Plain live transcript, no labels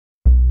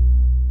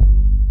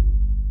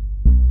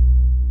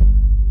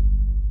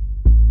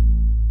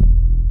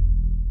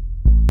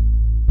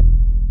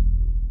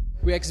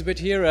We exhibit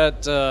here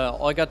at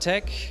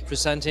Orgatec,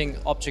 presenting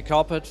Objet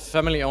Carpet,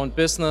 family-owned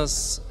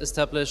business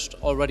established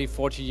already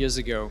 40 years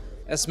ago.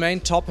 As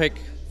main topic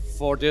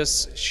for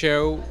this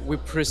show, we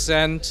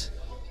present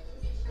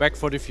Back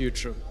for the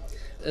Future.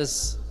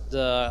 Is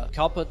the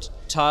carpet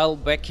tile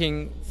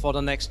backing for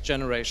the next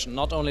generation.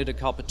 Not only the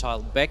carpet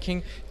tile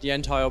backing, the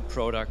entire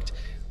product.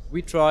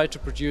 We try to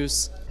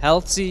produce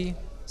healthy,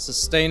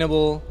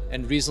 sustainable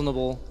and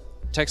reasonable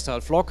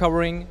textile floor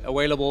covering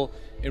available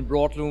in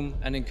broadloom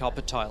and in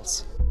carpet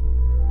tiles.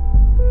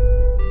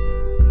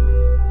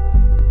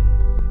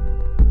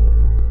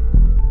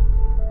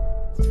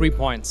 Three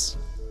points.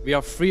 We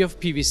are free of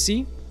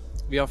PVC,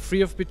 we are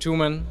free of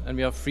bitumen and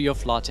we are free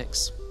of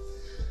latex.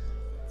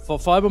 For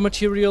fiber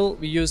material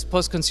we use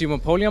post-consumer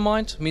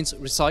polyamide, means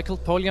recycled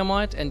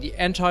polyamide, and the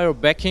entire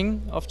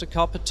backing of the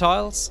carpet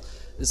tiles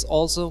is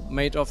also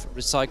made of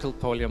recycled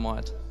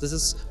polyamide. This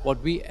is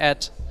what we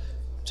add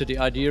to the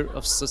idea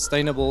of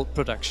sustainable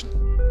production.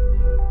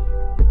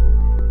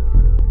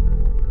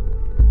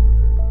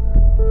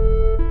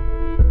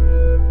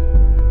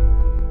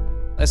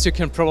 As you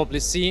can probably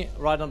see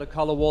right on the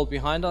color wall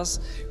behind us,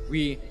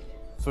 we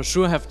for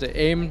sure have the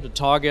aim, the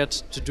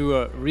target to do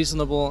a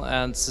reasonable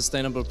and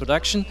sustainable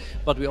production,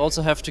 but we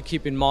also have to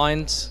keep in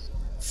mind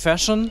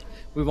fashion.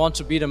 We want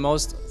to be the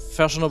most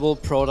fashionable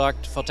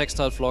product for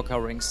textile floor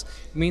coverings.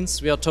 It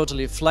means we are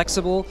totally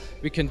flexible.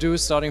 We can do,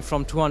 starting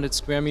from 200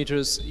 square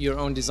meters, your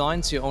own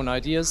designs, your own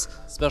ideas,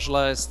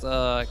 specialized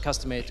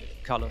custom-made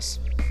colors.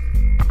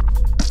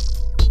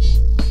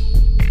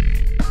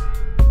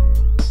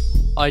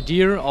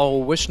 Idea,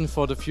 our vision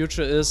for the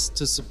future is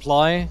to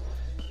supply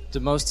the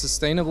most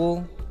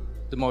sustainable,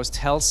 the most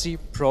healthy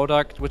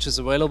product which is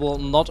available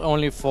not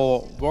only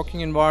for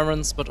working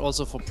environments but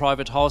also for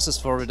private houses,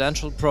 for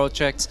residential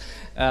projects.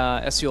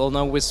 As you all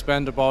know, we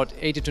spend about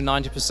 80 to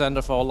 90%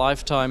 of our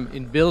lifetime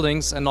in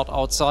buildings and not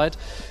outside.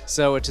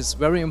 So it is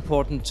very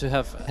important to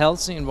have a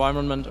healthy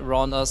environment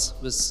around us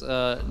with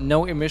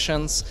no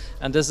emissions.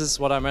 And this is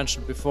what I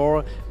mentioned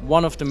before,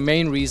 one of the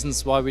main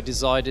reasons why we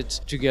decided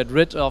to get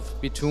rid of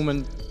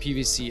bitumen,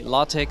 PVC,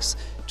 latex,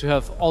 to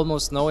have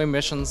almost no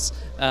emissions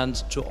and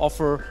to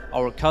offer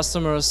our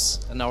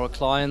customers and our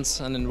clients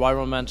an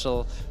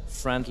environmental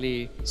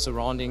friendly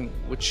surrounding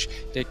which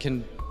they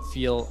can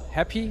feel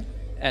happy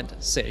and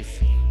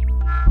safe.